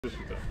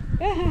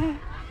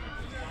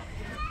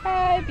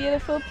Hi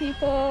beautiful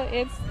people,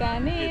 it's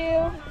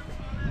Daniel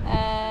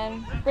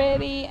and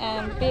Freddy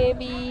and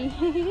Baby.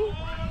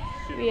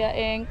 We are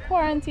in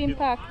Quarantine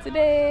Park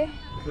today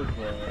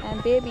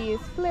and Baby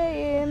is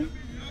playing.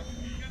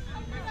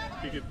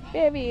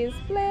 Baby is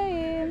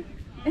playing.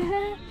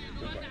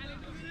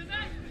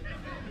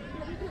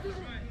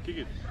 Kick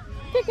it.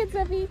 Kick it,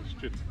 Zeppy.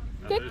 Straight.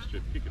 Kick.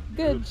 Straight. Kick it.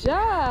 Good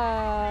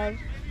job.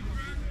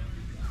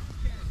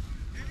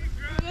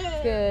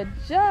 Good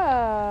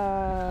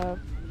job.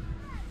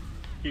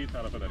 Kick it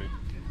out of that.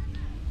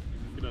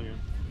 Sit down here.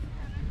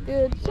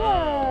 Good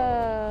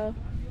job.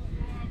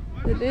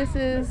 So this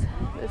is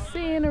the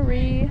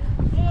scenery.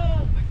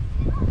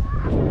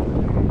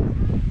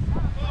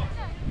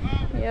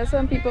 Yeah,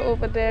 some people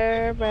over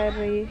there by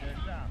the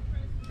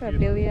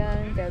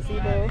pavilion,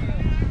 gazebo.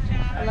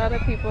 A lot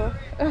of people.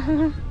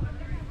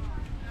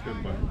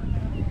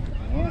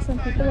 Yeah, some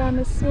people on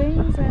the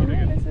swings, and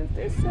yeah, this is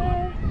this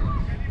side.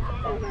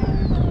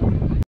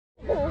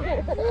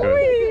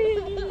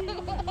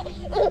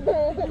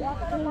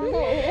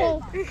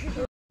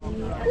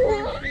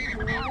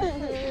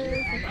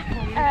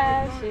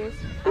 Ashes,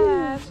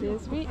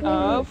 ashes, we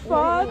are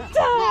for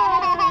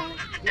time.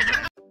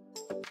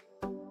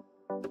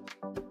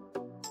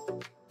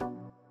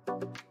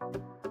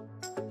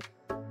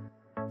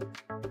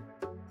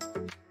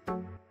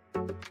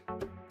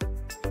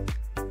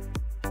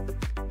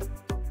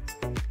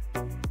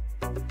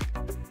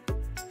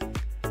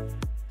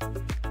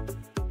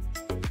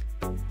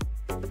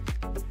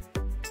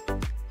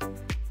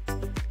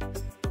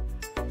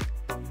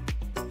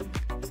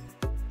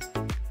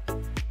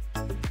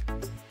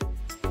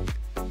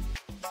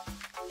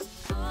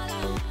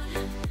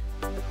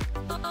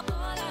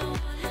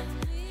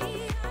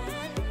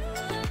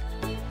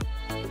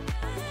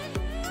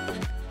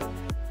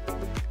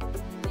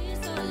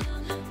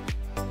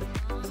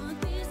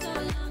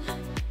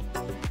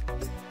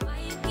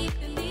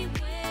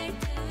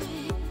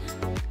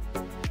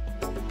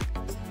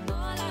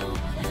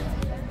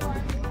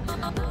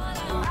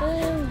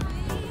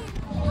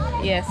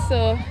 Yes,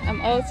 so I'm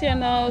out here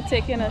now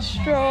taking a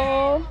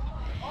stroll.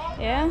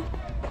 Yeah,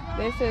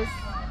 this is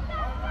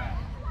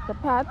the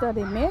path that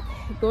they make.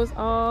 It goes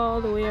all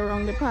the way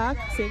around the park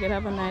so you can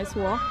have a nice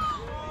walk.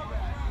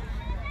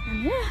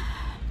 And yeah,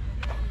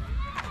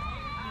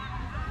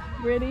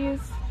 Brady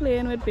is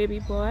playing with baby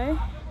boy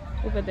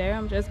over there.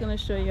 I'm just gonna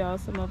show you all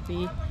some of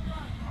the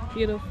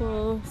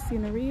beautiful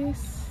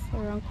sceneries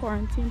around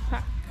Quarantine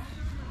Park.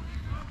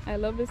 I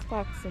love this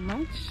park so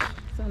much.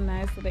 It's a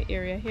nice little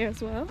area here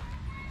as well.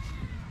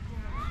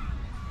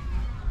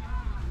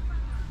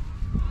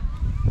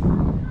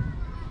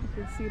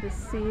 You can see the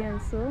sea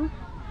and so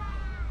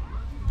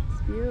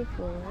it's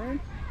beautiful, right?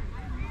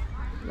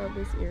 Love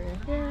this area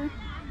here.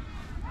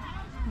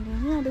 And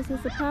then yeah, this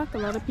is the park. A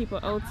lot of people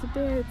out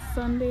today. It's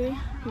Sunday.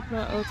 People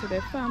are out with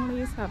their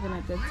families having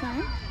a good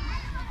time.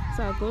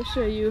 So I'll go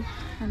show you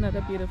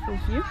another beautiful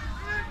view. You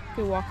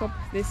can walk up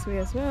this way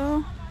as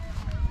well.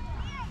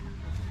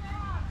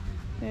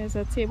 There's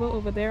a table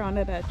over there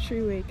under that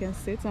tree where you can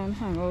sit and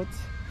hang out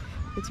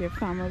with your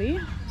family.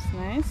 It's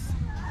nice.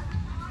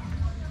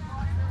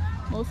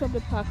 Most of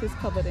the park is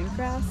covered in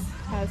grass.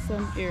 Has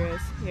some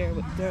areas here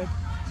with dirt.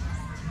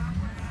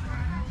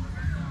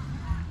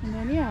 And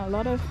then yeah, a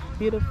lot of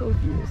beautiful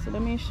views. So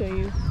let me show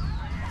you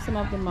some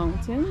of the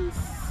mountains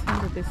in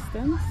the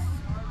distance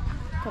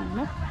coming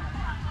up.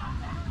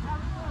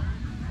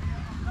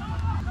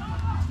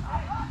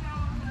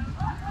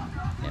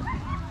 Yep.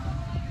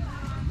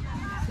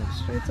 So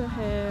straight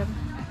ahead,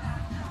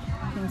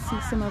 you can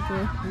see some of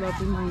the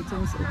lovely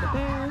mountains over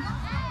there.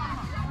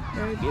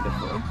 Very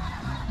beautiful.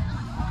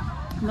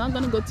 I'm not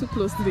gonna go too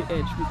close to the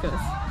edge because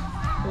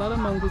a lot of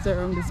mongoose are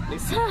around this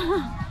place.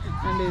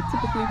 And they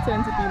typically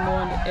tend to be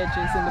more on the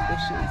edges in the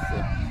bushes. So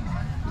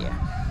yeah,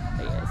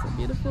 but yeah, it's a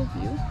beautiful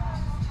view.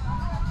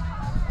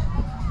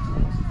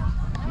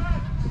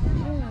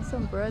 Yeah,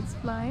 some birds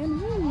flying.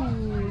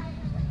 Ooh.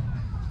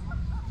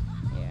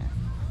 Yeah,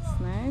 it's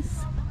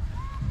nice.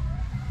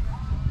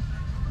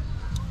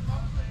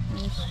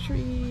 Nice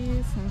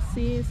trees and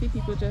see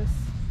people just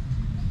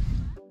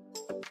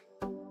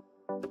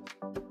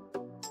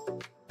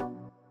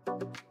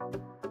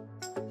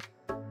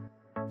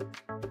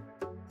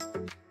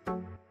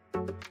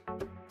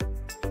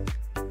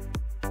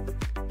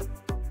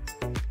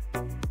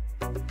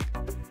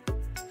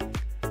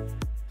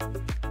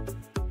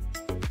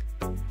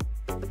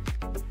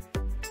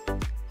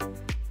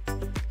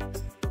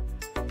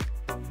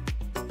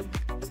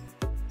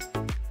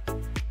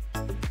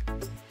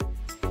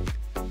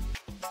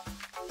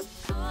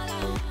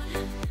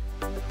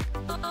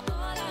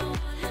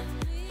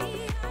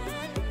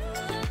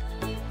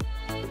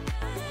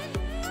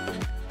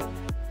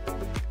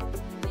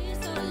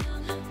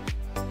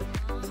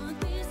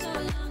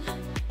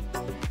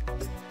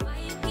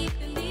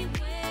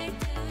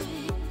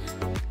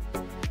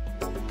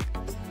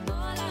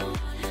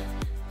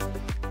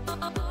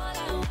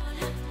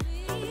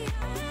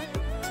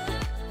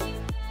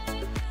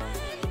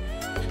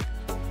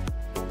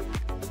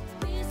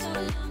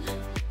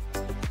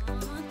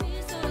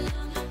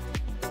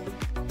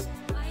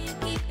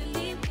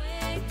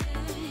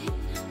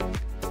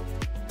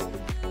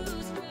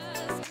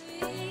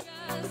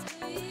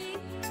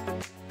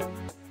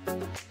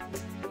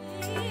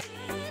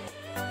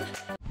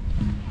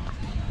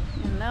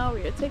now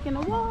we are taking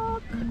a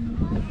walk.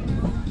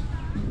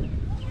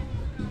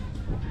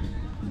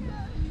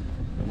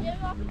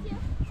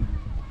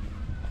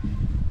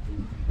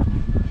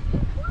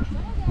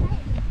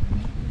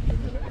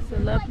 It's a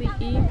lovely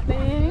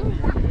evening.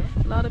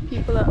 A lot of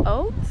people are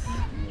out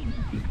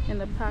in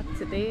the park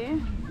today,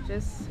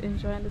 just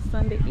enjoying the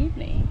Sunday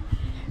evening,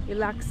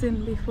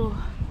 relaxing before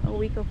a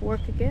week of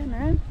work again,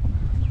 right?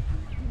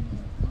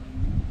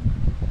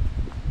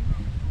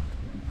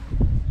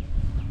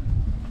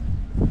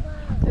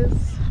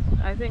 It's,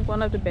 I think,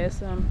 one of the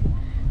best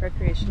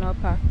recreational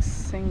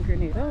parks in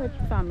Grenada where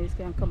families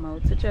can come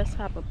out to just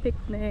have a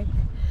picnic,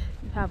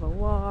 have a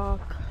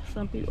walk.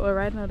 Some people, or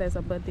right now there's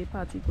a birthday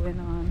party going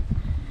on.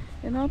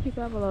 You know,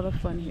 people have a lot of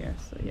fun here,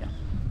 so yeah.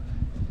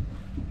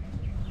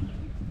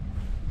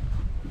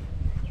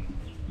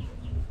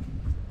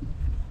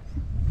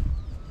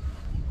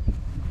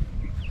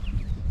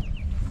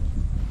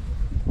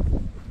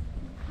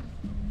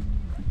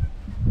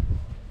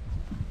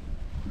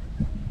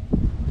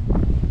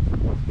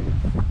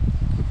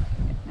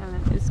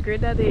 And it's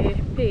great that they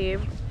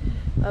paved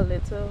a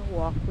little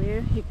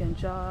walkway. You can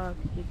jog,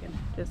 you can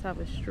just have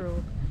a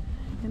stroll,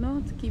 you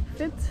know, to keep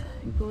fit.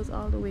 It goes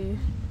all the way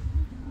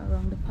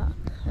around the park.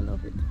 I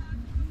love it.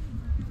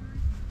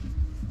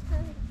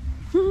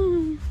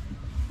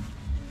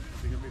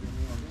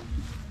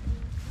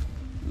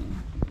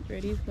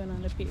 Brady's going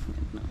on the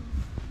pavement now.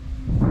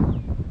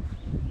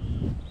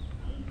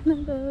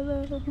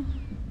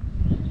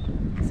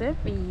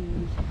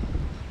 Zippy.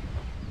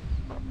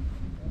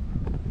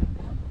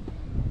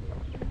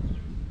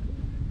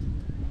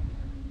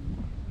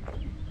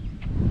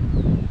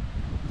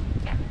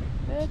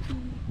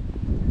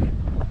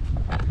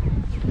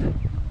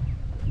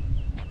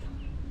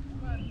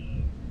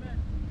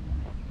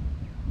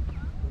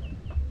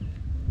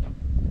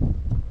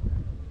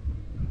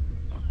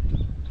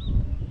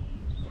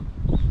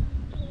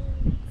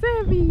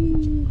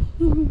 Zebby!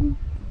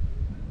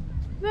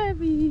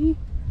 Zebby!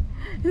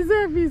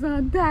 Zebby's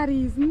on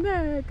Daddy's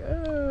neck!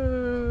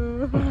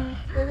 Oh.